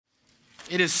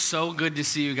It is so good to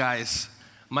see you guys.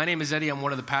 My name is Eddie. I'm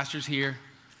one of the pastors here.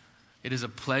 It is a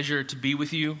pleasure to be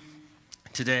with you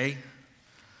today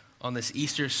on this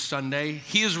Easter Sunday.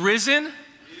 He is risen.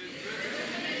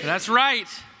 That's right.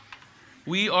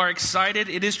 We are excited.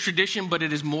 It is tradition, but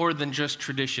it is more than just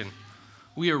tradition.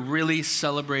 We are really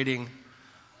celebrating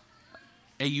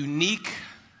a unique,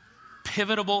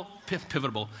 pivotal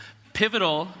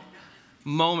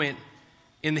moment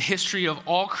in the history of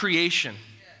all creation.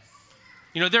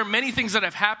 You know, there are many things that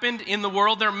have happened in the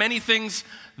world. There are many things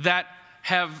that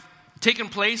have taken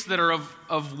place that are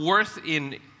of worth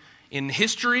in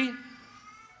history.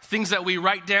 Things that we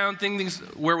write down, things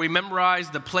where we memorize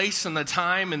the place and the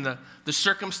time and the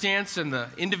circumstance and the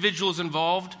individuals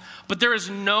involved. But there is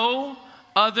no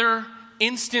other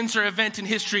instance or event in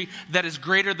history that is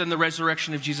greater than the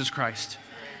resurrection of Jesus Christ.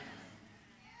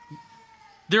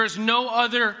 There is no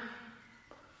other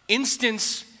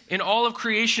instance in all of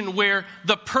creation where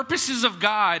the purposes of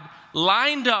God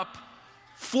lined up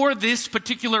for this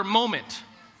particular moment.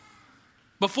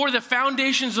 Before the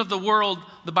foundations of the world,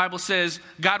 the Bible says,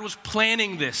 God was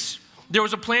planning this. There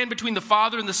was a plan between the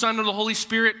Father and the Son and the Holy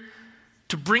Spirit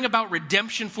to bring about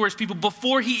redemption for his people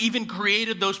before he even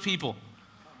created those people.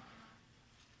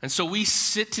 And so we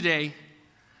sit today,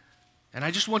 and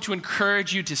I just want to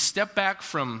encourage you to step back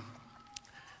from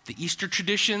the Easter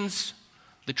traditions,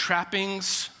 the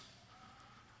trappings,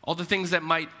 all the things that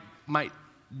might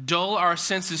dull our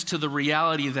senses to the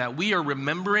reality that we are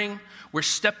remembering. We're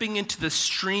stepping into the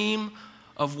stream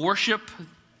of worship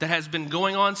that has been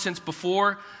going on since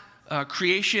before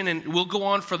creation and will go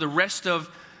on for the rest of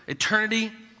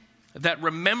eternity, that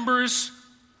remembers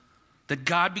that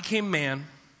God became man.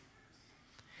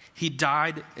 He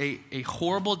died a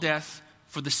horrible death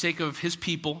for the sake of his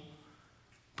people,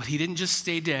 but he didn't just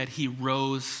stay dead, he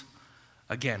rose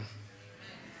again.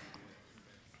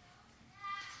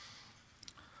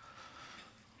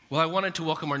 Well, I wanted to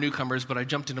welcome our newcomers, but I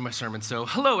jumped into my sermon. So,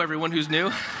 hello, everyone who's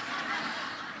new.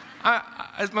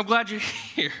 I'm glad you're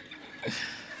here.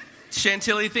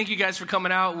 Chantilly, thank you guys for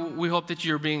coming out. We hope that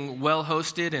you're being well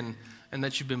hosted and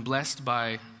that you've been blessed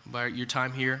by your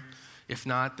time here. If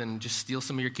not, then just steal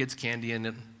some of your kids' candy,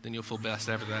 and then you'll feel best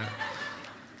after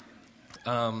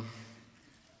that.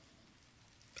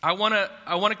 I want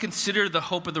to consider the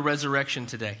hope of the resurrection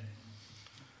today.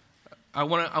 I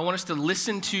want us to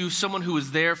listen to someone who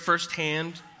was there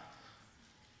firsthand,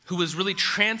 who was really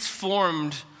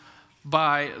transformed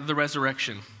by the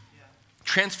resurrection,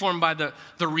 transformed by the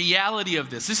reality of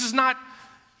this. This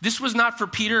was not for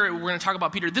Peter. We're going to talk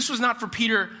about Peter. This was not for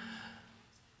Peter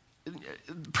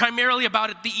primarily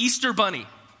about the Easter bunny.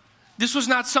 This was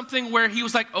not something where he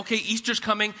was like, okay, Easter's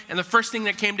coming, and the first thing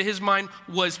that came to his mind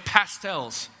was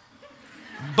pastels,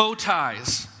 bow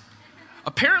ties.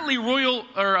 Apparently royal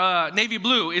or navy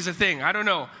blue is a thing. I don't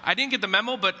know. I didn't get the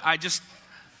memo, but I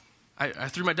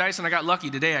threw my dice and I got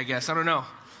lucky today, I guess. I don't know.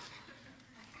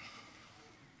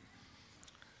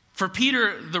 For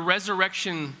Peter, the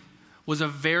resurrection was a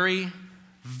very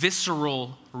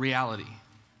visceral reality.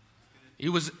 It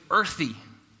was earthy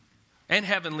and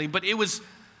heavenly, but it's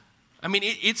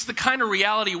the kind of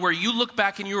reality where you look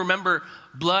back and you remember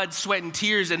blood, sweat, and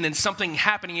tears, and then something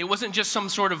happening. It wasn't just some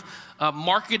sort of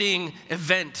marketing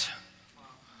event.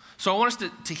 So I want us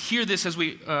to hear this as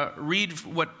we read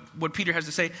what Peter has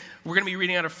to say. We're going to be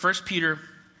reading out of 1 Peter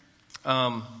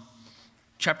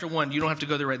chapter 1. You don't have to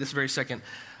go there right this very second.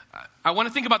 I want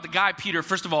to think about the guy Peter.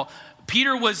 First of all,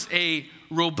 Peter was a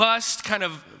robust, kind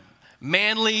of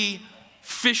manly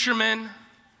fisherman,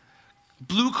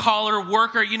 blue-collar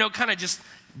worker, kind of just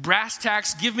brass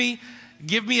tacks. Give me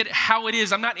it how it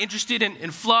is. I'm not interested in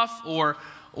fluff or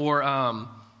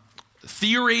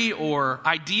theory or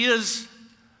ideas.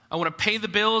 I want to pay the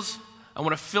bills. I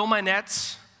want to fill my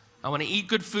nets. I want to eat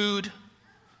good food.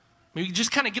 You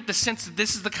just kind of get the sense that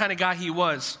this is the kind of guy he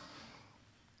was.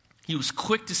 He was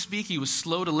quick to speak. He was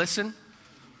slow to listen.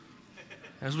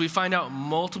 As we find out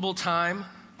multiple times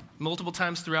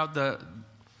throughout the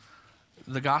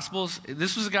Gospels,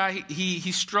 this was a guy,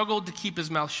 he struggled to keep his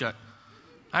mouth shut.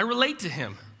 I relate to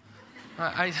him.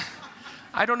 I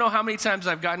don't know how many times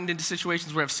I've gotten into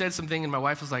situations where I've said something and my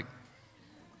wife was like,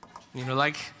 be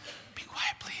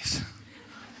quiet, please.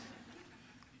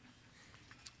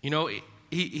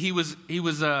 He was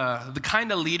the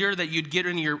kind of leader that you'd get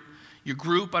in your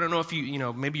group. I don't know if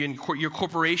maybe in your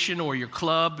corporation or your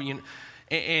club, and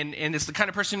it's the kind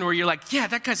of person where you're like, yeah,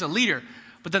 that guy's a leader.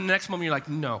 But then the next moment you're like,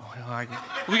 no,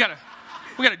 we gotta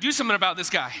do something about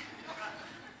this guy.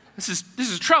 This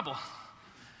is trouble.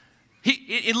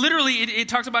 It literally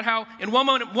talks about how in one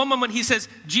moment he says,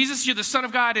 Jesus, you're the Son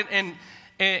of God,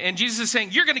 and Jesus is saying,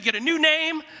 you're going to get a new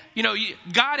name. You know,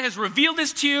 God has revealed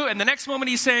this to you. And the next moment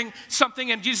he's saying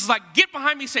something, and Jesus is like, get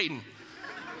behind me, Satan.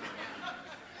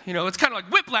 You know, it's kind of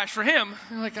like whiplash for him.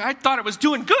 Like, I thought I was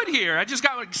doing good here. I just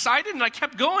got excited, and I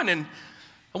kept going, and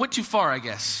I went too far, I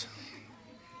guess.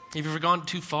 Have you ever gone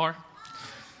too far?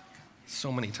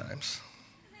 So many times.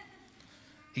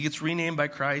 He gets renamed by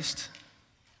Christ,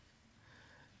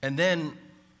 and then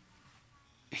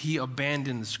he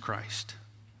abandons Christ.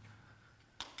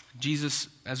 Jesus,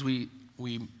 as we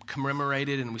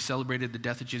commemorated and we celebrated the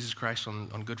death of Jesus Christ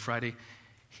on Good Friday,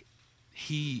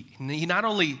 he not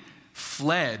only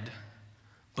fled,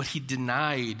 but he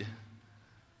denied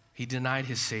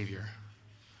his Savior.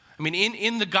 I mean,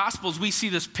 in the Gospels, we see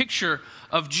this picture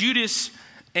of Judas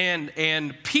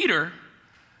and Peter,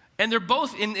 and they're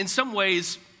both, in some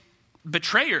ways,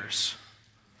 betrayers,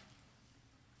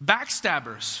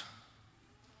 backstabbers.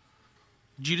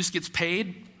 Judas gets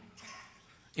paid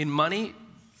in money.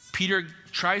 Peter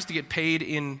tries to get paid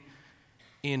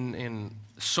in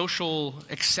social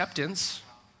acceptance,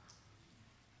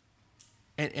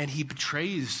 and he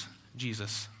betrays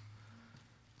Jesus.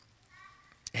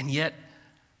 And yet,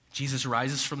 Jesus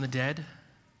rises from the dead,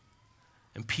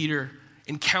 and Peter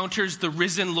encounters the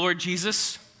risen Lord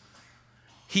Jesus.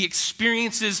 He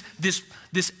experiences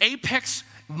this apex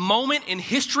moment in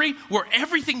history where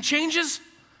everything changes,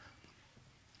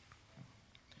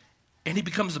 and he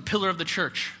becomes a pillar of the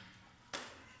church.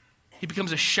 He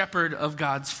becomes a shepherd of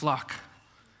God's flock,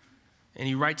 and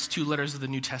he writes 2 letters of the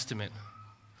New Testament.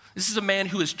 This is a man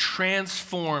who is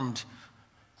transformed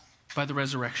by the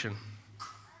resurrection.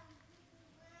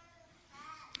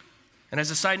 And as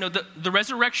a side note, the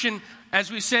resurrection, as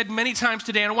we said many times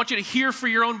today, and I want you to hear for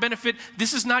your own benefit,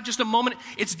 this is not just a moment.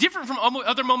 It's different from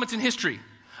other moments in history.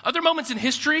 Other moments in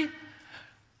history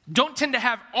don't tend to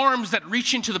have arms that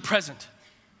reach into the present.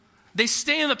 They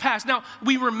stay in the past. Now,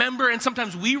 we remember, and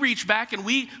sometimes we reach back and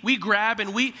we grab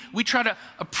and we try to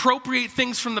appropriate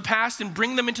things from the past and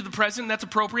bring them into the present, and that's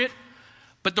appropriate.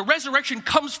 But the resurrection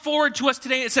comes forward to us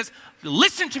today. It says,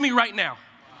 listen to me right now.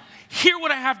 Hear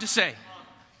what I have to say.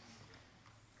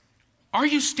 Are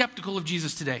you skeptical of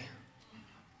Jesus today?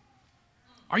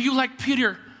 Are you like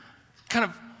Peter, kind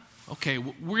of, okay,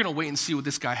 we're going to wait and see what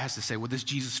this guy has to say, what this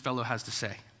Jesus fellow has to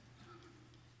say?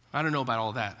 I don't know about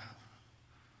all that.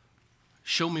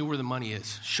 Show me where the money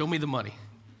is. Show me the money.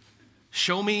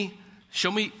 Show me,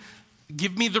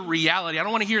 give me the reality. I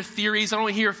don't want to hear theories. I don't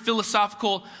want to hear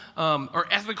philosophical or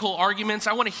ethical arguments.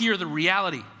 I want to hear the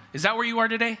reality. Is that where you are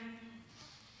today?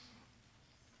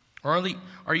 Or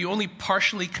are you only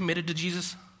partially committed to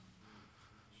Jesus?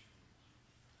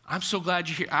 I'm so glad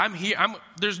you're here. I'm here.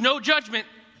 There's no judgment.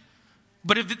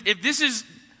 But if this is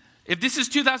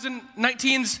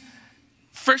 2019's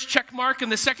first check mark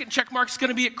and the second check mark is going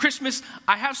to be at Christmas,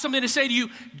 I have something to say to you.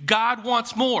 God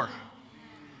wants more.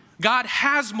 God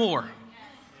has more.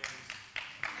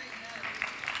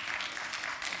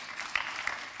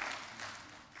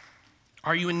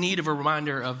 Are you in need of a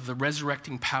reminder of the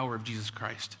resurrecting power of Jesus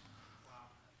Christ?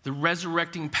 The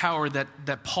resurrecting power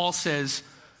that Paul says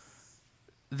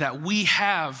that we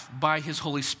have by his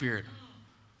Holy Spirit.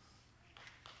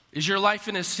 Is your life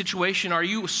in a situation, are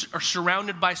you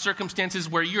surrounded by circumstances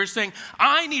where you're saying,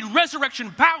 I need resurrection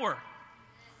power?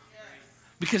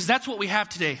 Because that's what we have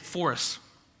today for us.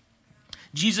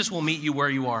 Jesus will meet you where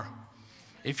you are.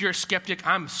 If you're a skeptic,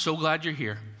 I'm so glad you're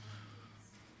here.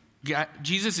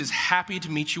 Jesus is happy to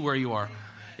meet you where you are.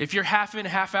 If you're half in,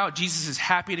 half out, Jesus is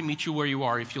happy to meet you where you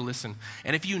are if you listen.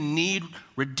 And if you need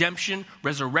redemption,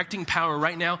 resurrecting power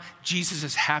right now, Jesus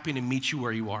is happy to meet you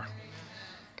where you are.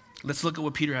 Let's look at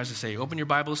what Peter has to say. Open your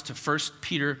Bibles to 1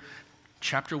 Peter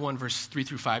chapter 1, verses 3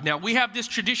 through 5. Now, we have this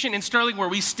tradition in Sterling where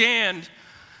we stand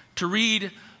to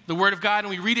read the Word of God and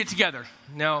we read it together.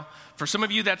 Now, for some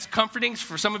of you that's comforting,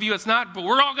 for some of you it's not, but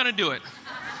we're all going to do it.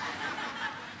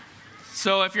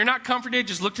 So if you're not comforted,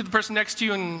 just look to the person next to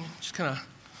you and just kind of...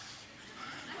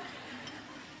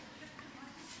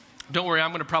 Don't worry, I'm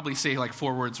going to probably say like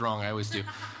 4 words wrong. I always do.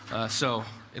 So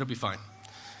it'll be fine.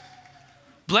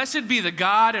 Blessed be the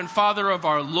God and Father of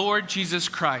our Lord Jesus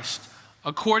Christ.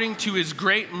 According to his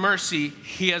great mercy,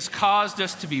 he has caused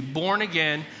us to be born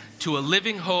again to a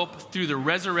living hope through the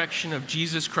resurrection of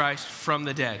Jesus Christ from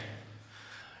the dead,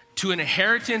 to an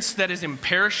inheritance that is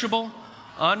imperishable,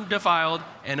 undefiled,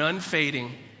 and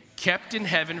unfading, kept in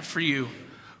heaven for you,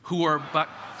 who are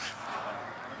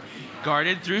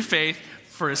guarded through faith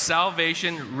for a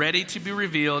salvation ready to be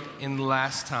revealed in the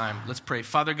last time. Let's pray.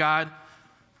 Father God,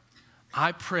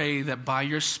 I pray that by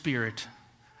your Spirit,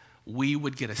 we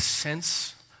would get a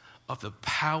sense of the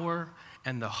power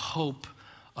and the hope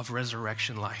of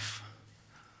resurrection life.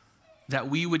 that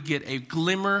we would get a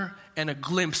glimmer and a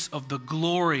glimpse of the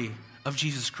glory of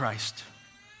Jesus Christ.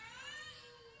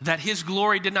 That his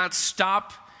glory did not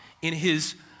stop in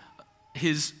his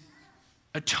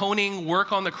atoning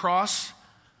work on the cross,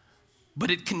 but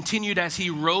it continued as he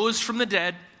rose from the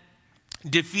dead,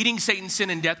 defeating Satan, sin,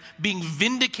 and death, being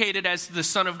vindicated as the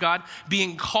Son of God,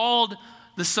 being called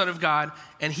the Son of God,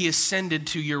 and he ascended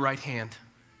to your right hand.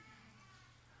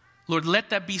 Lord, let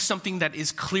that be something that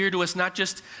is clear to us, not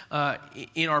just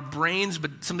in our brains,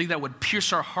 but something that would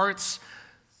pierce our hearts.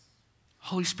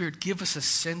 Holy Spirit, give us a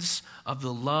sense of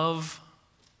the love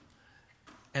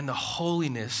and the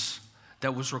holiness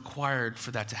that was required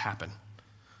for that to happen.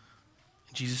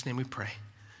 In Jesus' name we pray.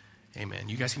 Amen.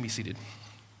 You guys can be seated.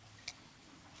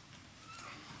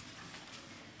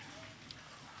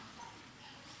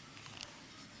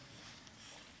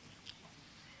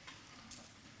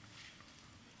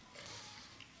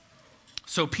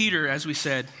 So Peter, as we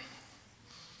said,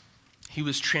 he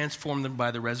was transformed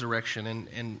by the resurrection.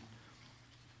 And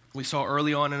we saw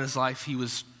early on in his life, he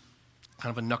was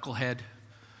kind of a knucklehead.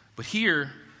 But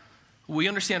here, we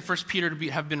understand 1 Peter to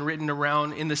have been written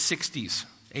around in the 60s,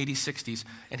 80s, 60s.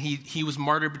 And he was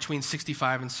martyred between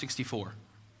 65 and 64,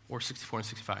 or 64 and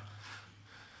 65.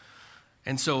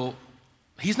 And so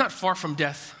he's not far from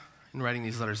death in writing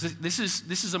these letters. This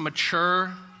is a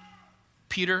mature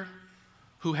Peter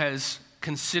who has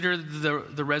considered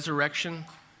the resurrection.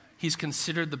 He's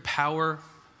considered the power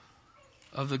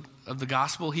of the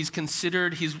gospel. He's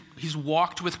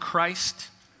walked with Christ.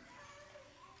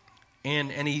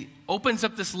 And he opens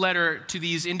up this letter to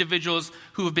these individuals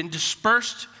who have been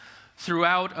dispersed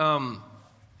throughout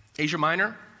Asia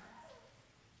Minor.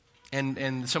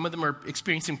 And some of them are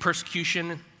experiencing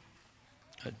persecution,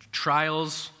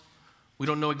 trials. We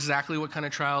don't know exactly what kind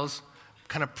of trials,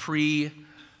 kind of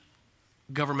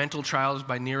pre-governmental trials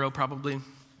by Nero probably.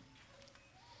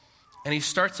 And he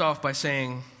starts off by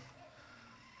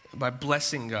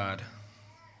blessing God.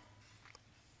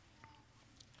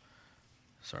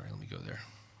 Sorry, let me go there.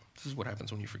 This is what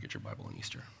happens when you forget your Bible on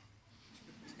Easter.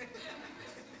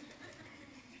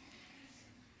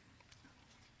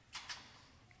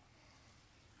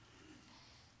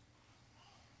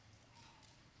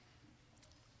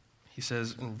 He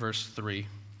says in verse 3,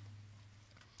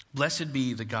 "Blessed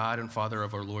be the God and Father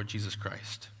of our Lord Jesus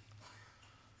Christ."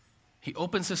 He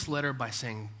opens this letter by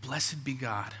saying, "Blessed be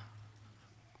God.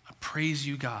 I praise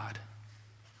you, God."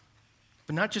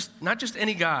 But not just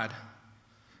any God.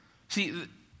 See,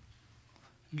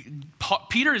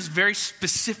 Peter is very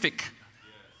specific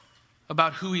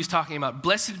about who he's talking about.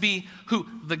 Blessed be who?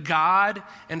 The God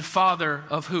and Father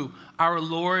of who? Our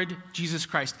Lord Jesus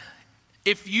Christ.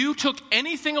 If you took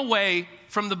anything away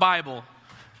from the Bible,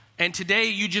 and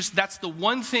today that's the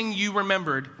one thing you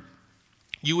remembered,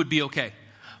 you would be okay.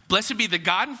 Blessed be the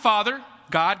God and Father,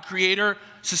 God, creator,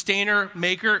 sustainer,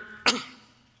 maker,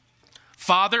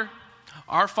 Father.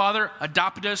 Our Father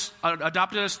adopted us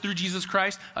through Jesus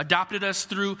Christ, adopted us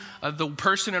through the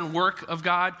person and work of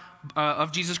God,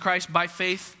 of Jesus Christ by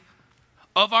faith,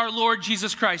 of our Lord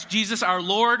Jesus Christ. Jesus, our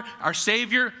Lord, our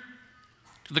Savior,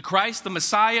 the Christ, the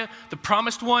Messiah, the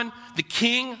promised one, the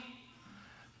King.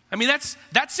 I mean, that's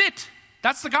it.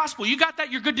 That's the gospel. You got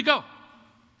that, you're good to go.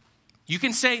 You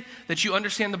can say that you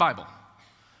understand the Bible,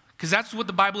 because that's what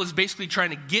the Bible is basically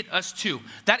trying to get us to.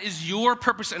 That is your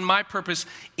purpose and my purpose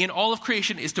in all of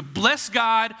creation, is to bless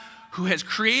God who has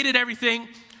created everything,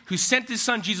 who sent his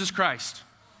son, Jesus Christ.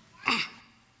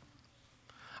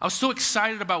 I was so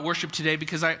excited about worship today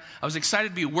because I was excited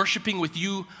to be worshiping with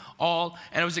you all.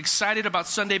 And I was excited about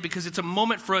Sunday because it's a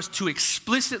moment for us to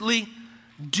explicitly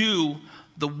do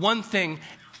the one thing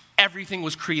everything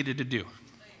was created to do.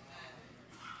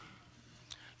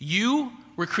 You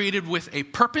were created with a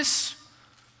purpose,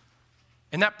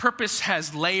 and that purpose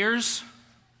has layers,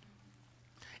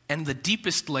 and the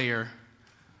deepest layer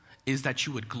is that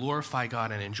you would glorify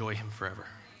God and enjoy him forever.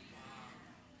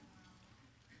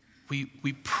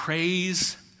 We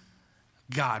praise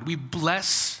God. We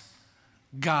bless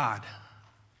God.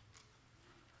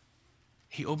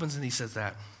 He opens and he says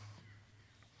that.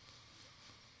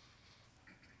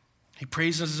 He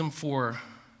praises him for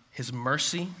his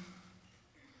mercy.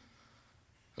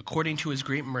 According to his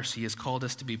great mercy, he has called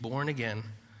us to be born again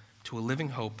to a living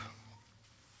hope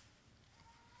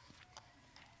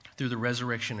through the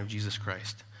resurrection of Jesus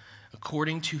Christ.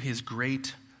 According to his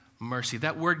great mercy.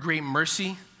 That word great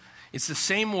mercy, it's the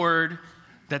same word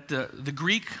that the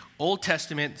Greek Old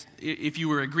Testament, if you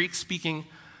were a Greek-speaking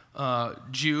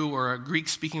Jew or a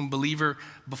Greek-speaking believer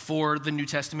before the New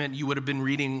Testament, you would have been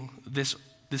reading this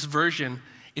version.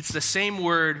 It's the same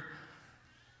word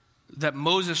that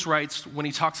Moses writes when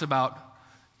he talks about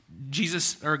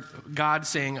Jesus or God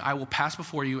saying, I will pass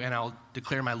before you and I'll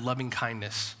declare my loving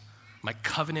kindness, my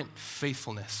covenant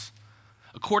faithfulness.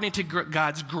 According to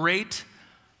God's great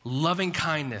loving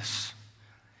kindness,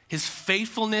 his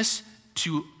faithfulness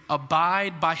to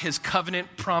abide by his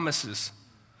covenant promises,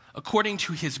 according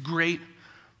to his great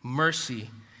mercy,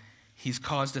 he's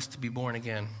caused us to be born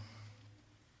again.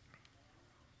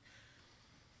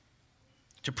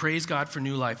 To praise God for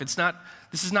new life.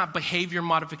 This is not behavior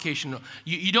modification.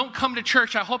 You don't come to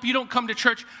church. I hope you don't come to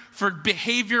church for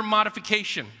behavior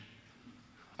modification.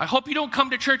 I hope you don't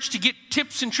come to church to get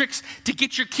tips and tricks to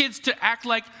get your kids to act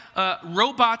like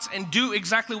robots and do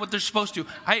exactly what they're supposed to.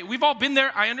 We've all been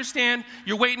there. I understand.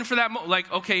 You're waiting for that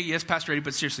like, okay, yes, Pastor Eddie,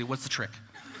 but seriously, what's the trick?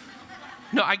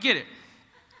 No, I get it.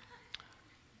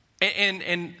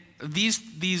 And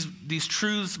these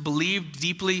truths believed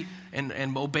deeply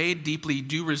and obeyed deeply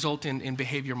do result in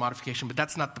behavior modification, but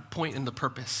that's not the point and the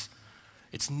purpose.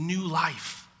 It's new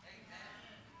life.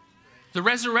 The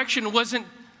resurrection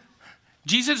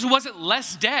Jesus wasn't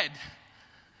less dead.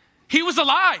 He was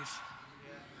alive.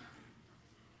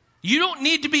 You don't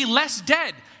need to be less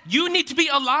dead. You need to be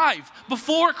alive.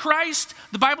 Before Christ,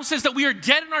 the Bible says that we are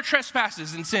dead in our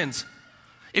trespasses and sins.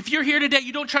 If you're here today,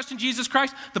 you don't trust in Jesus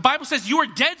Christ, the Bible says you are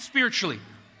dead spiritually.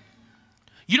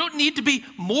 You don't need to be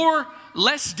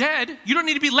less dead. You don't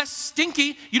need to be less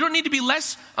stinky. You don't need to be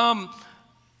less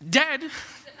dead.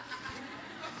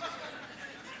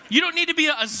 You don't need to be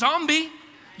a zombie.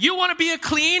 You want to be a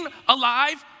clean,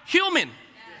 alive human.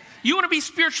 You want to be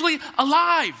spiritually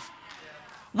alive.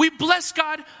 We bless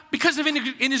God because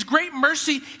in his great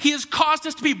mercy, he has caused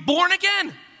us to be born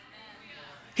again.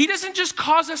 He doesn't just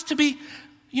cause us to be,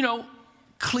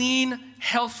 clean,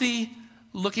 healthy,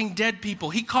 looking dead people.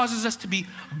 He causes us to be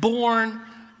born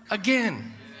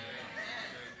again.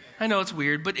 I know it's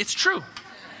weird, but it's true.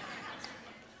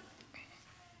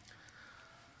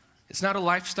 It's not a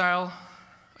lifestyle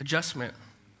adjustment.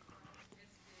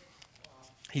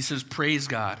 He says, praise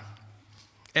God.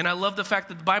 And I love the fact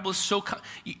that the Bible is so,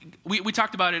 we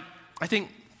talked about it, I think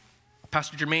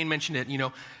Pastor Jermaine mentioned it,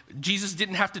 Jesus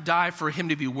didn't have to die for him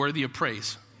to be worthy of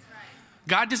praise.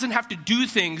 God doesn't have to do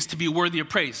things to be worthy of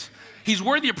praise. He's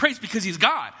worthy of praise because he's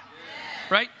God,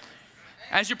 right?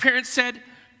 As your parents said,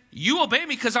 you obey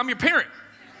me because I'm your parent.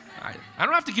 I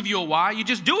don't have to give you a why, you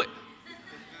just do it,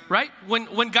 right?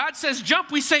 When God says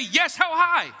jump, we say, yes, how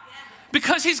high?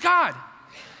 Because he's God.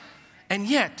 And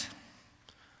yet,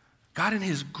 God in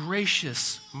his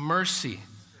gracious mercy,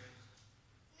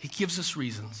 he gives us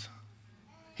reasons.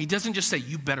 He doesn't just say,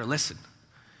 you better listen.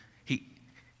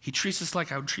 He treats us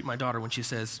like I would treat my daughter when she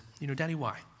says, Daddy,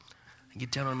 why? I get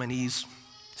down on my knees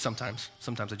sometimes.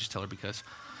 Sometimes I just tell her because.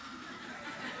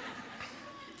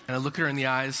 And I look at her in the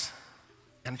eyes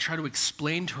and I try to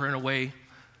explain to her in a way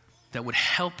that would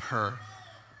help her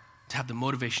to have the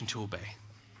motivation to obey.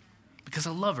 Because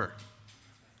I love her.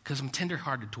 Because I'm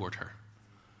tenderhearted toward her.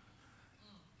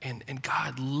 And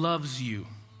God loves you.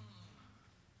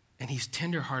 And he's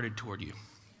tenderhearted toward you.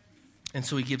 And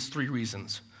so he gives 3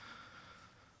 reasons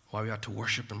why we ought to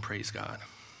worship and praise God.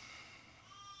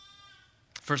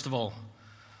 First of all,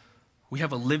 we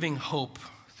have a living hope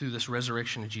through this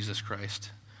resurrection of Jesus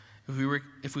Christ.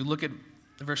 If we look at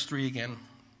verse 3 again,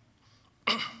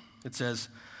 it says,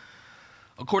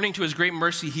 according to his great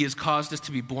mercy, he has caused us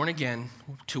to be born again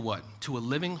to what? To a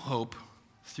living hope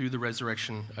through the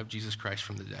resurrection of Jesus Christ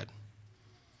from the dead.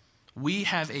 We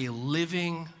have a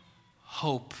living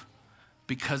hope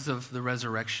because of the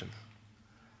resurrection.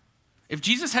 If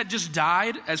Jesus had just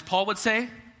died, as Paul would say,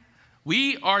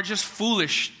 we are just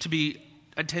foolish to be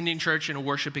attending church and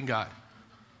worshiping God.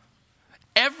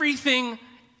 Everything,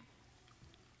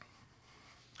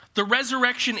 the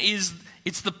resurrection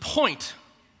it's the point,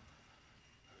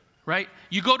 right?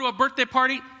 You go to a birthday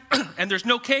party and there's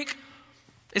no cake,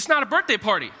 it's not a birthday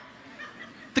party.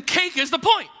 The cake is the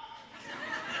point,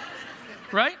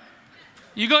 right?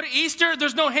 You go to Easter,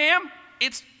 there's no ham,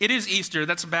 it is Easter,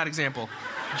 that's a bad example.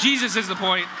 Jesus is the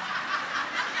point.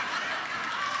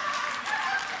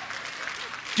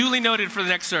 Duly noted for the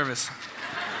next service.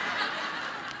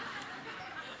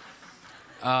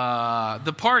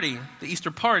 The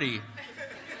Easter party,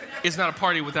 is not a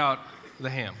party without the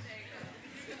ham.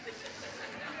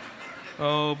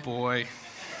 Oh boy.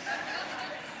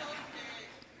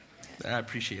 I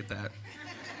appreciate that.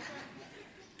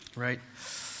 Right?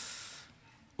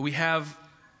 We have,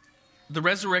 the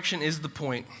resurrection is the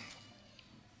point.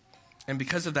 And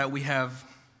because of that, we have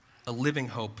a living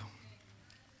hope.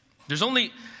 There's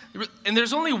only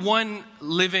one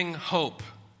living hope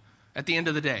at the end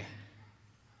of the day.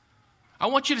 I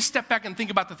want you to step back and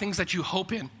think about the things that you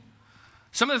hope in.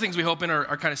 Some of the things we hope in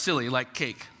are kind of silly, like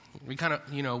cake. We kind of,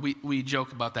 we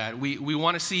joke about that. We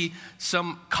want to see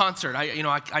some concert.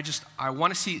 I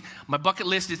want to see, my bucket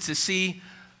list is to see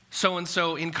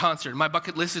so-and-so in concert. My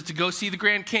bucket list is to go see the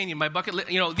Grand Canyon. My bucket list,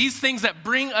 these things that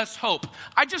bring us hope.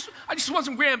 I just want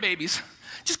some grandbabies.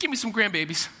 Just give me some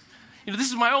grandbabies. This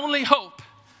is my only hope.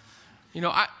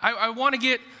 I want to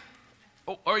get,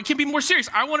 or it can be more serious.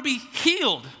 I want to be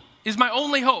healed is my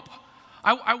only hope.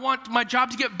 I want my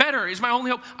job to get better is my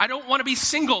only hope. I don't want to be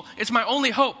single. It's my only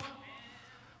hope.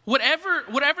 Whatever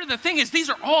the thing is, these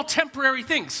are all temporary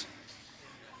things.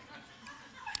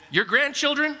 Your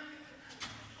grandchildren,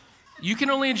 you can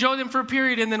only enjoy them for a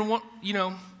period, and then, you're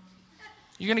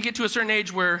going to get to a certain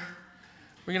age where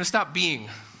we're going to stop being.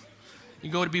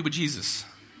 You go to be with Jesus,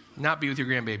 not be with your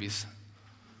grandbabies.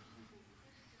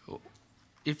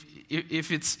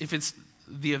 If it's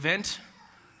the event,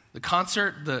 the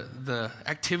concert, the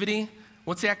activity,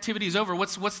 once the activity is over,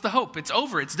 what's the hope? It's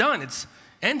over, it's done, it's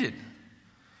ended.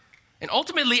 And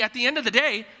ultimately, at the end of the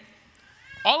day,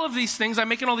 all of these things, I'm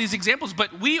making all these examples,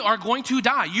 but we are going to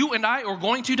die. You and I are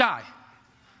going to die.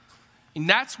 And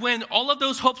that's when all of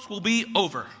those hopes will be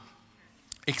over,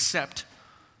 except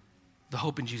the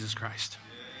hope in Jesus Christ.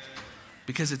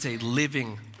 Because it's a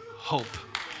living hope.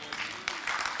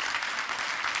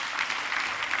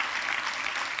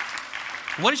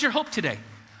 What is your hope today?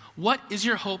 What is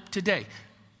your hope today?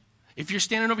 If you're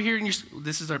standing over here and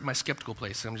this is my skeptical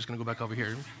place. I'm just going to go back over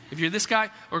here. If you're this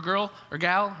guy or girl or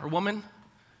gal or woman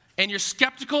and you're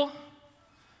skeptical,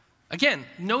 again,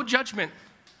 no judgment,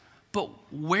 but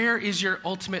where is your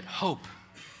ultimate hope?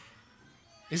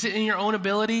 Is it in your own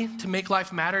ability to make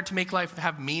life matter, to make life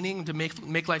have meaning, to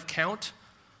make life count?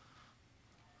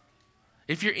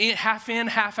 If you're half in,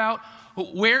 half out,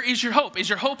 where is your hope? Is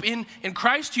your hope in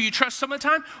Christ, who you trust some of the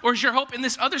time? Or is your hope in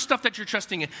this other stuff that you're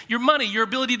trusting in? Your money, your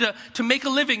ability to make a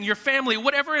living, your family,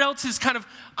 whatever else is kind of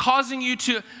causing you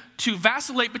to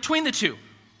vacillate between the two.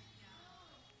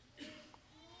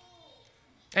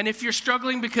 And if you're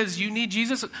struggling because you need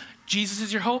Jesus, Jesus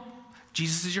is your hope.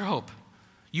 Jesus is your hope.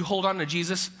 You hold on to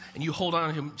Jesus and you hold on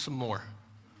to him some more.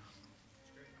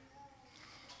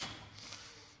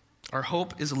 Our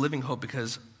hope is a living hope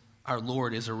because our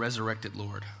Lord is a resurrected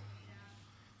Lord.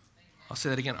 I'll say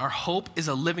that again. Our hope is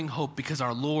a living hope because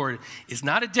our Lord is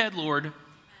not a dead Lord.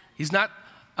 He's not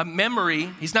a memory.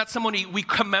 He's not someone we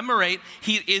commemorate.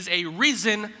 He is a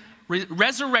risen,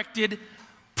 resurrected,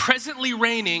 presently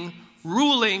reigning,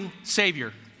 ruling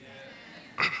Savior.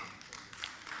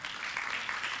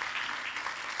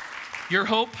 Your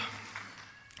hope,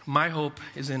 my hope,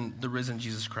 is in the risen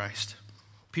Jesus Christ.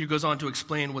 Peter goes on to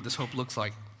explain what this hope looks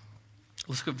like.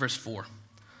 Let's go to verse 4.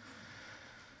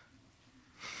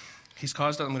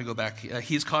 I'm going to go back.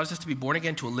 He's caused us to be born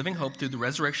again to a living hope through the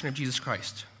resurrection of Jesus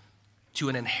Christ, to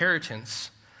an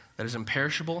inheritance that is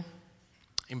imperishable,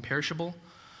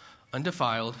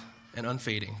 undefiled, and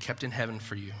unfading, kept in heaven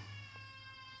for you.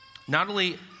 Not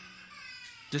only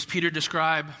does Peter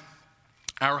describe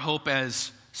our hope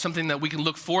as something that we can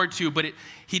look forward to, but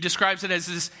he describes it as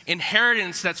this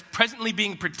inheritance that's presently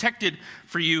being protected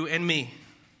for you and me.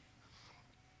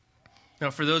 Now,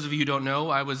 for those of you who don't know,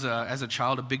 I was, as a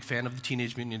child, a big fan of the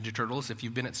Teenage Mutant Ninja Turtles. If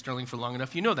you've been at Sterling for long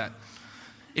enough, you know that.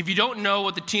 If you don't know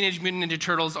what the Teenage Mutant Ninja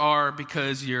Turtles are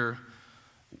because you're,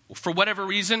 for whatever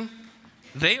reason,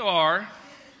 they are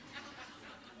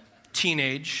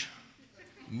teenage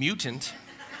mutant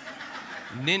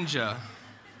ninja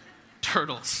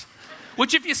turtles.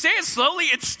 Which, if you say it slowly,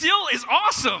 it still is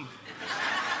awesome.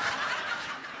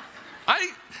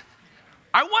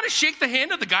 I want to shake the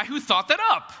hand of the guy who thought that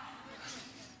up.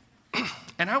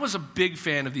 And I was a big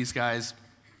fan of these guys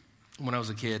when I was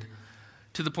a kid,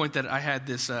 to the point that I had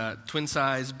this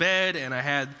twin-size bed, and I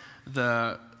had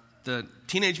the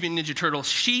Teenage Mutant Ninja Turtle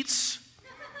sheets.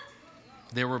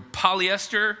 They were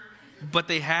polyester, but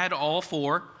they had all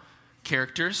four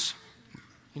characters.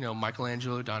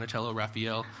 Michelangelo, Donatello,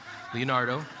 Raphael,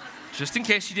 Leonardo, just in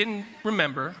case you didn't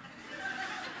remember.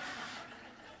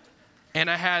 And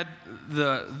I had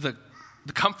the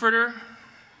comforter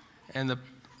and the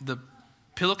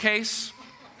pillowcase.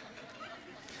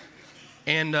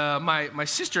 And my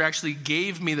sister actually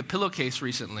gave me the pillowcase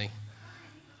recently.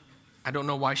 I don't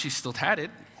know why she still had it.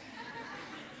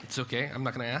 It's okay, I'm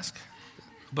not going to ask.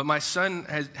 But my son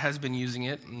has been using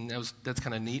it, and that's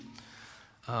kind of neat.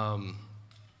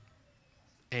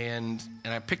 And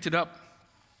I picked it up,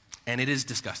 and it is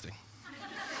disgusting.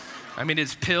 I mean,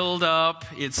 it's pilled up,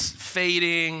 it's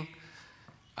fading.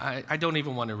 I don't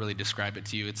even want to really describe it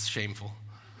to you. It's shameful.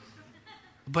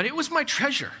 But it was my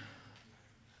treasure.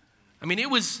 I mean, it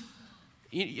was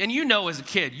And you know as a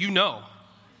kid, you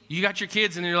got your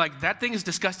kids and you're like, that thing is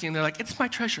disgusting. And they're like, it's my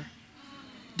treasure.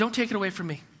 Don't take it away from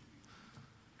me.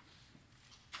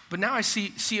 But now I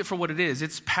see it for what it is.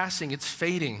 It's passing. It's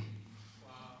fading.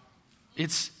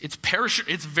 It's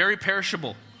very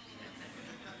perishable.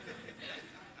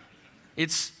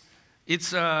 It's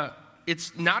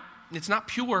not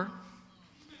pure.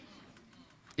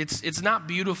 It's not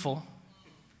beautiful.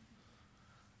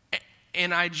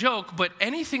 And I joke, but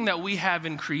anything that we have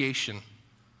in creation,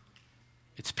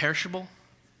 it's perishable.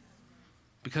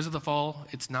 Because of the fall,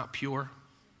 it's not pure.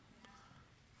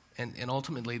 And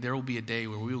ultimately, there will be a day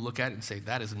where we will look at it and say,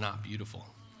 that is not beautiful.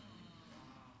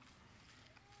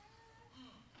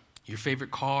 Your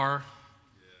favorite car,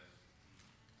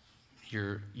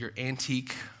 your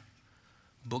antique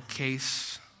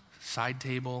bookcase, side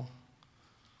table,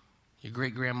 your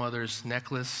great-grandmother's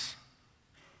necklace.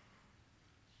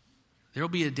 There will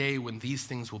be a day when these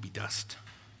things will be dust.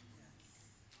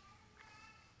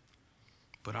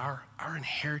 But our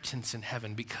inheritance in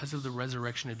heaven, because of the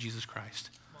resurrection of Jesus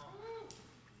Christ,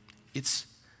 it's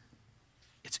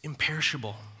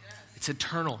imperishable. It's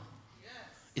eternal.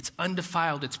 It's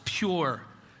undefiled. It's pure.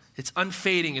 It's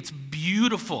unfading. It's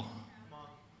beautiful.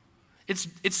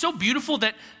 It's so beautiful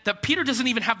that Peter doesn't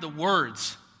even have the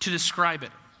words to describe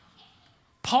it.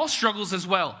 Paul struggles as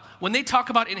well. When they talk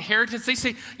about inheritance, they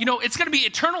say, it's going to be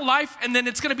eternal life, and then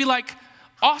it's going to be like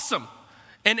awesome.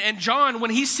 And John, when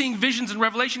he's seeing visions in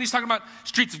Revelation, he's talking about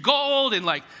streets of gold and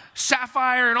like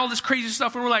sapphire and all this crazy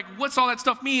stuff. And we're like, what's all that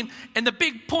stuff mean? And the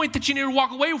big point that you need to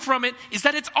walk away from it is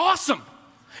that it's awesome.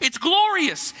 It's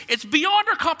glorious. It's beyond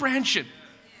our comprehension.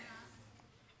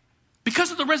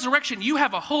 Because of the resurrection, you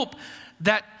have a hope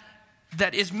that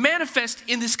is manifest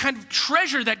in this kind of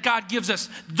treasure that God gives us,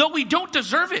 though we don't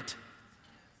deserve it.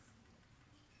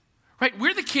 Right?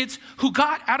 We're the kids who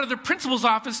got out of the principal's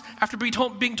office after being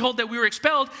told that we were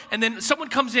expelled, and then someone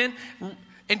comes in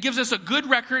and gives us a good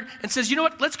record and says, you know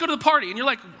what, let's go to the party. And you're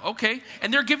like, okay.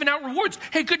 And they're giving out rewards.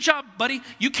 Hey, good job, buddy.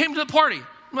 You came to the party.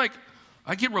 I'm like,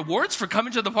 I get rewards for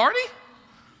coming to the party?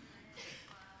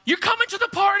 You're coming to the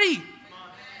party.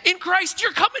 In Christ,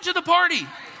 you're coming to the party.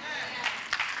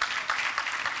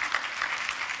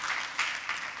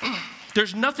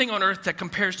 There's nothing on earth that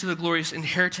compares to the glorious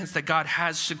inheritance that God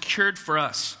has secured for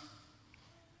us.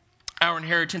 Our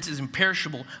inheritance is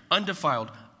imperishable, undefiled,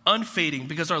 unfading,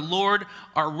 because our Lord,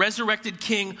 our resurrected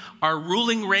King, our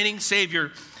ruling, reigning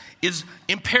Savior is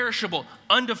imperishable,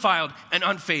 undefiled, and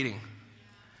unfading.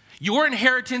 Your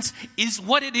inheritance is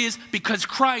what it is because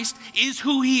Christ is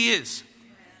who He is.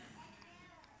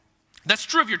 That's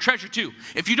true of your treasure too.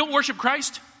 If you don't worship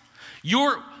Christ,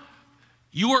 your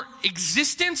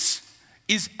existence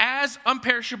is as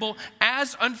unperishable,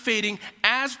 as unfading,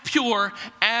 as pure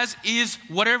as is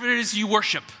whatever it is you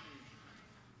worship.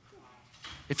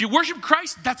 If you worship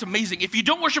Christ, that's amazing. If you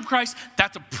don't worship Christ,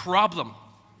 that's a problem.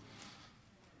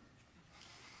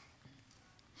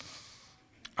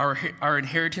 Our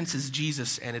inheritance is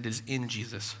Jesus, and it is in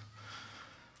Jesus.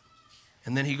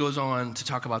 And then he goes on to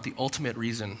talk about the ultimate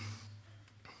reason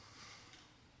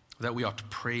that we ought to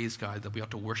praise God, that we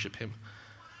ought to worship Him.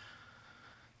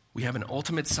 We have an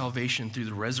ultimate salvation through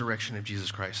the resurrection of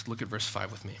Jesus Christ. Look at verse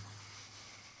 5 with me.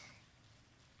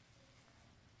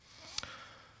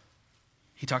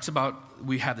 He talks about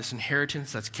we have this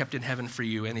inheritance that's kept in heaven for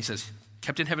you. And he says,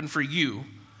 kept in heaven for you,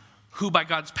 who by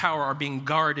God's power are being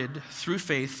guarded through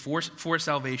faith for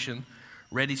salvation,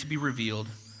 ready to be revealed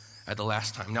at the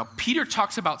last time. Now, Peter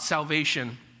talks about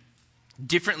salvation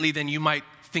differently than you might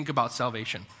think about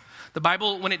salvation. The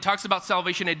Bible, when it talks about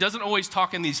salvation, it doesn't always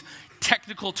talk in these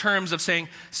technical terms of saying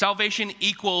salvation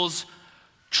equals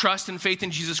trust and faith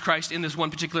in Jesus Christ in this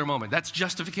one particular moment. That's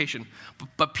justification.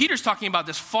 But Peter's talking about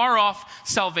this far off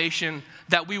salvation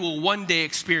that we will one day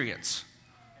experience.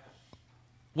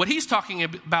 What he's talking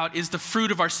about is the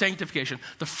fruit of our sanctification,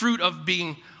 the fruit of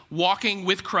walking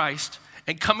with Christ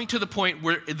and coming to the point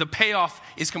where the payoff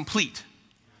is complete.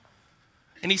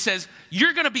 And he says,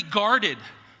 you're going to be guarded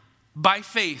by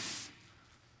faith.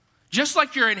 Just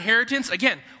like your inheritance,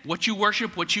 again, what you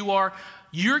worship, what you are,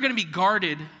 you're going to be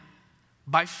guarded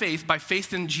by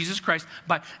faith in Jesus Christ,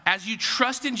 as you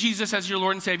trust in Jesus as your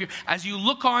Lord and Savior, as you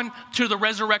look on to the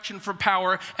resurrection for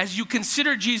power, as you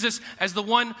consider Jesus as the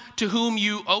one to whom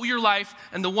you owe your life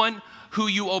and the one who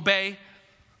you obey.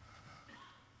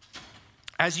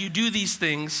 As you do these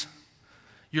things,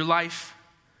 your life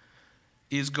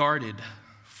is guarded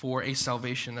for a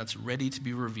salvation that's ready to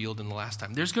be revealed in the last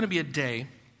time. There's going to be a day,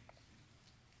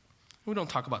 we don't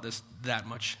talk about this that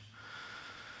much.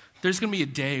 There's going to be a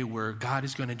day where God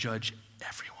is going to judge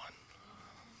everyone,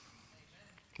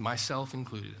 myself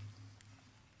included.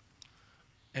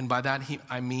 And by that,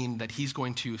 I mean that he's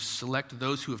going to select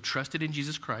those who have trusted in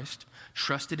Jesus Christ,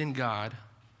 trusted in God,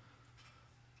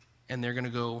 and they're going to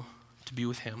go to be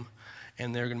with him.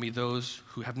 And there are going to be those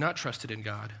who have not trusted in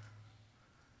God,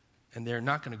 and they're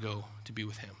not going to go to be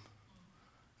with him.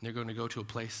 And they're going to go to a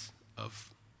place of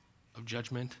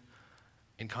judgment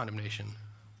and condemnation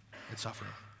and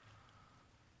suffering.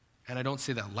 And I don't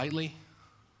say that lightly.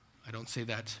 I don't say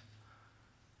that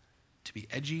to be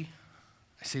edgy.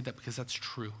 I say that because that's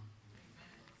true.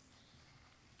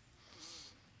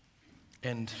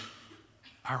 And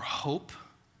our hope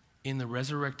in the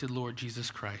resurrected Lord Jesus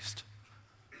Christ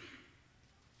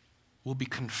will be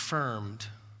confirmed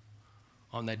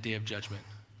on that day of judgment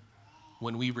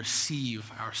when we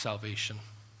receive our salvation.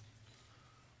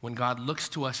 When God looks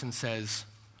to us and says,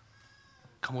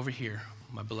 "Come over here,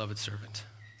 my beloved servant."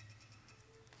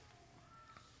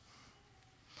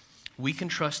 We can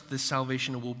trust this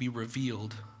salvation will be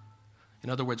revealed. In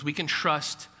other words, we can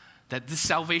trust that this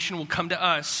salvation will come to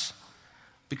us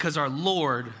because our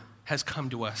Lord has come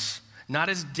to us, not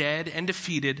as dead and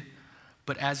defeated,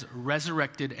 but as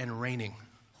resurrected and reigning.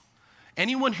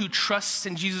 Anyone who trusts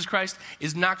in Jesus Christ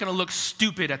is not going to look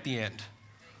stupid at the end.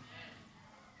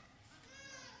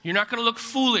 You're not going to look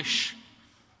foolish.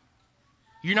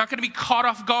 You're not going to be caught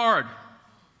off guard.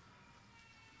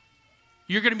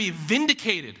 You're going to be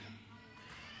vindicated.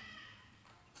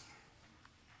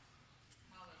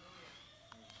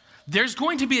 There's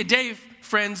going to be a day,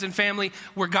 friends and family,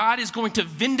 where God is going to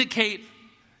vindicate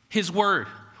his word,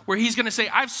 where he's going to say,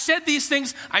 "I've said these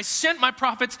things, I sent my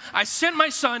prophets, I sent my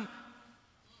son,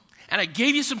 and I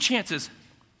gave you some chances,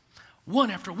 one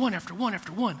after one after one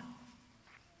after one."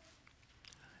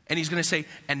 And he's going to say,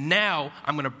 "And now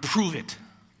I'm going to prove it."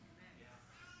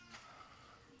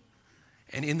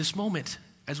 And in this moment,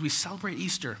 as we celebrate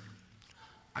Easter,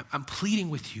 I'm pleading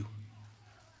with you,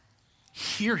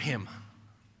 hear him.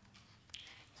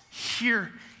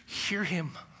 Hear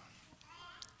him.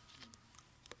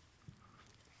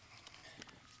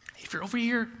 If you're over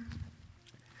here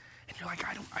and you're like,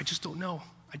 I just don't know.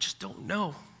 I just don't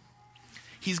know.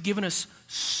 He's given us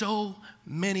so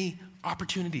many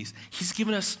opportunities. He's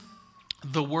given us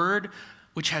the Word,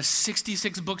 which has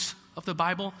 66 books of the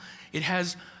Bible. It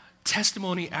has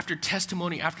testimony after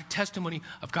testimony after testimony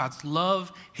of God's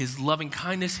love, his loving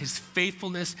kindness, his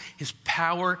faithfulness, his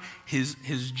power, his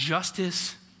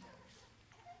justice.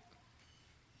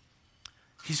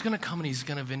 He's going to come and he's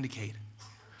going to vindicate.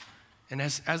 And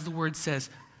as the word says,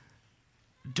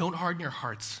 don't harden your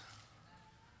hearts.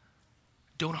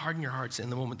 Don't harden your hearts in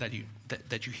the moment that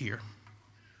you hear.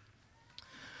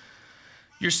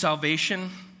 Your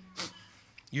salvation,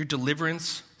 your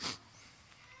deliverance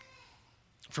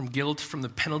from guilt, from the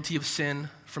penalty of sin,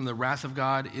 from the wrath of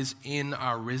God is in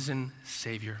our risen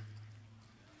Savior.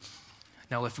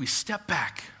 Now, if we step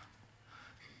back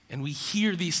and we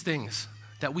hear these things,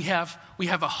 that we have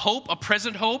a hope, a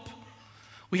present hope.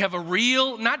 We have a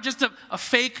real, not just a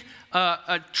fake,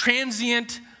 a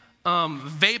transient,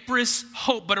 vaporous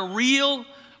hope, but a real,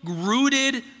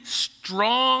 rooted,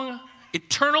 strong,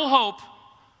 eternal hope.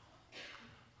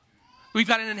 We've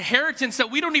got an inheritance that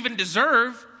we don't even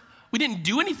deserve. We didn't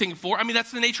do anything for. I mean,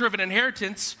 that's the nature of an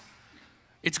inheritance.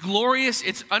 It's glorious,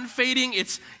 it's unfading,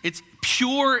 it's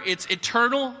pure, it's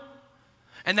eternal.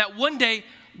 And that one day,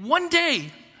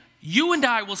 you and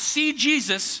I will see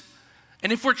Jesus,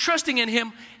 and if we're trusting in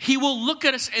him, he will look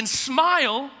at us and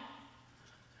smile,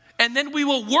 and then we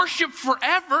will worship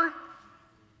forever.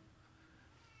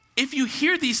 If you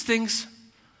hear these things,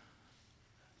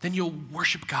 then you'll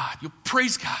worship God. You'll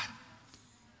praise God.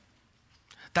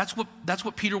 That's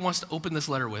what Peter wants to open this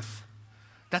letter with.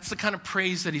 That's the kind of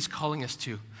praise that he's calling us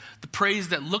to. The praise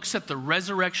that looks at the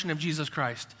resurrection of Jesus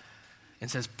Christ and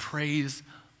says, praise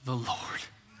the Lord.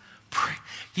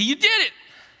 You did it.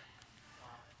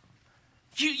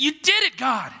 You did it,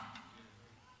 God.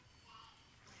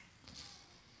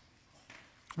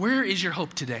 Where is your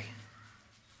hope today?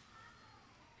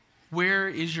 Where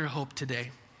is your hope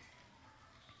today?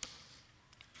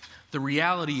 The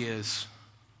reality is,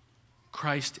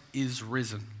 Christ is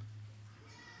risen.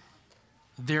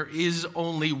 There is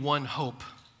only one hope.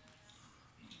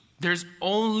 There's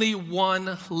only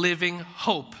one living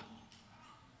hope.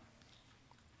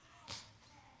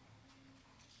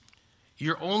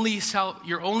 Your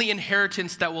only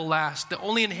inheritance that will last, the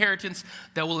only inheritance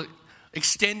that will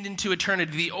extend into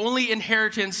eternity, the only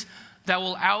inheritance that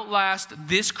will outlast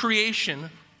this creation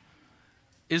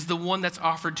is the one that's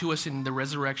offered to us in the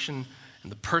resurrection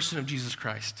and the person of Jesus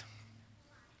Christ.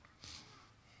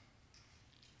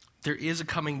 There is a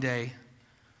coming day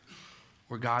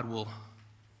where God will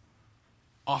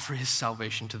offer his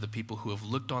salvation to the people who have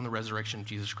looked on the resurrection of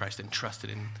Jesus Christ and trusted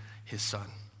in his Son.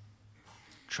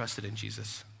 Trusted in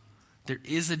Jesus. There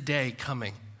is a day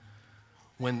coming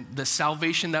when the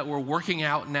salvation that we're working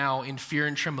out now in fear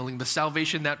and trembling, the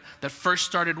salvation that first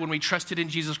started when we trusted in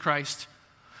Jesus Christ,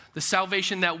 the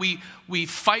salvation that we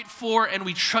fight for and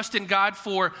we trust in God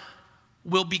for,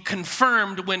 will be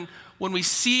confirmed when we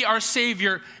see our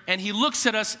Savior and he looks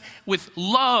at us with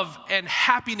love and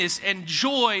happiness and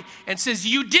joy and says,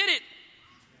 "You did it."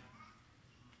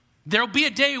 There'll be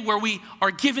a day where we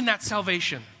are given that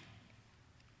salvation.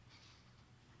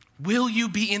 Will you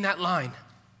be in that line?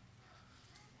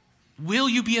 Will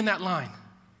you be in that line?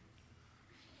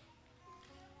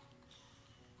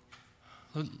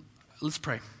 Let's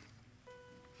pray.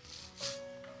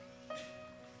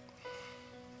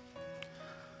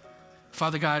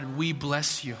 Father God, we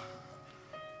bless you.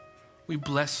 We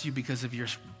bless you because of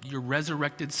your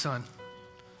resurrected Son.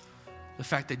 The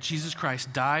fact that Jesus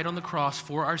Christ died on the cross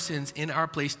for our sins in our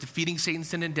place, defeating Satan,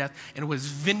 sin, and death, and was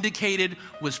vindicated,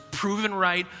 was proven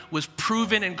right, was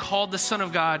proven and called the Son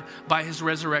of God by his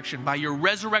resurrection, by your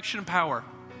resurrection power.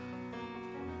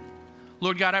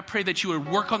 Lord God, I pray that you would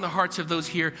work on the hearts of those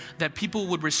here, that people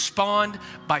would respond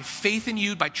by faith in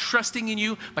you, by trusting in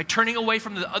you, by turning away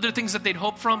from the other things that they'd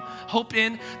hope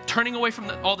in, turning away from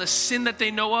all the sin that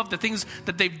they know of, the things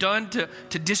that they've done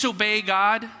to disobey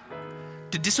God,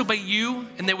 to disobey you,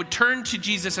 and they would turn to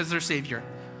Jesus as their Savior,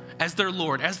 as their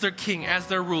Lord, as their King, as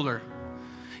their ruler.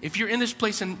 If you're in this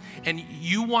place and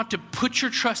you want to put your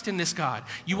trust in this God,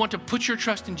 you want to put your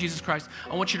trust in Jesus Christ,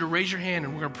 I want you to raise your hand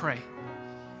and we're going to pray.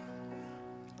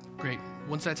 Great.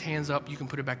 Once that hand's up, you can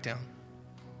put it back down.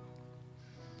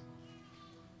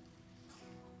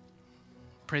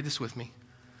 Pray this with me.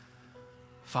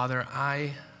 Father,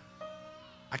 I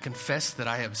confess that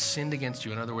I have sinned against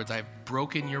you. In other words, I have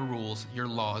broken your rules, your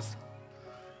laws.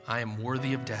 I am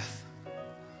worthy of death.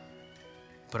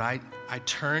 But I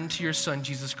turn to your Son,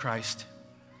 Jesus Christ,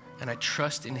 and I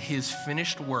trust in his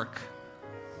finished work,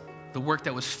 the work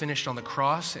that was finished on the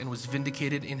cross and was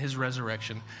vindicated in his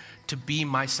resurrection, to be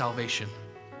my salvation.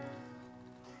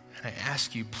 And I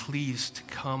ask you, please, to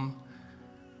come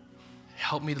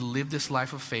help me to live this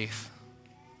life of faith,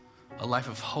 a life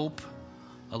of hope,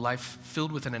 a life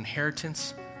filled with an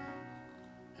inheritance,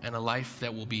 and a life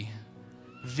that will be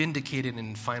vindicated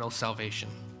in final salvation.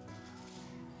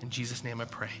 In Jesus' name I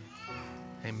pray.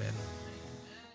 Amen.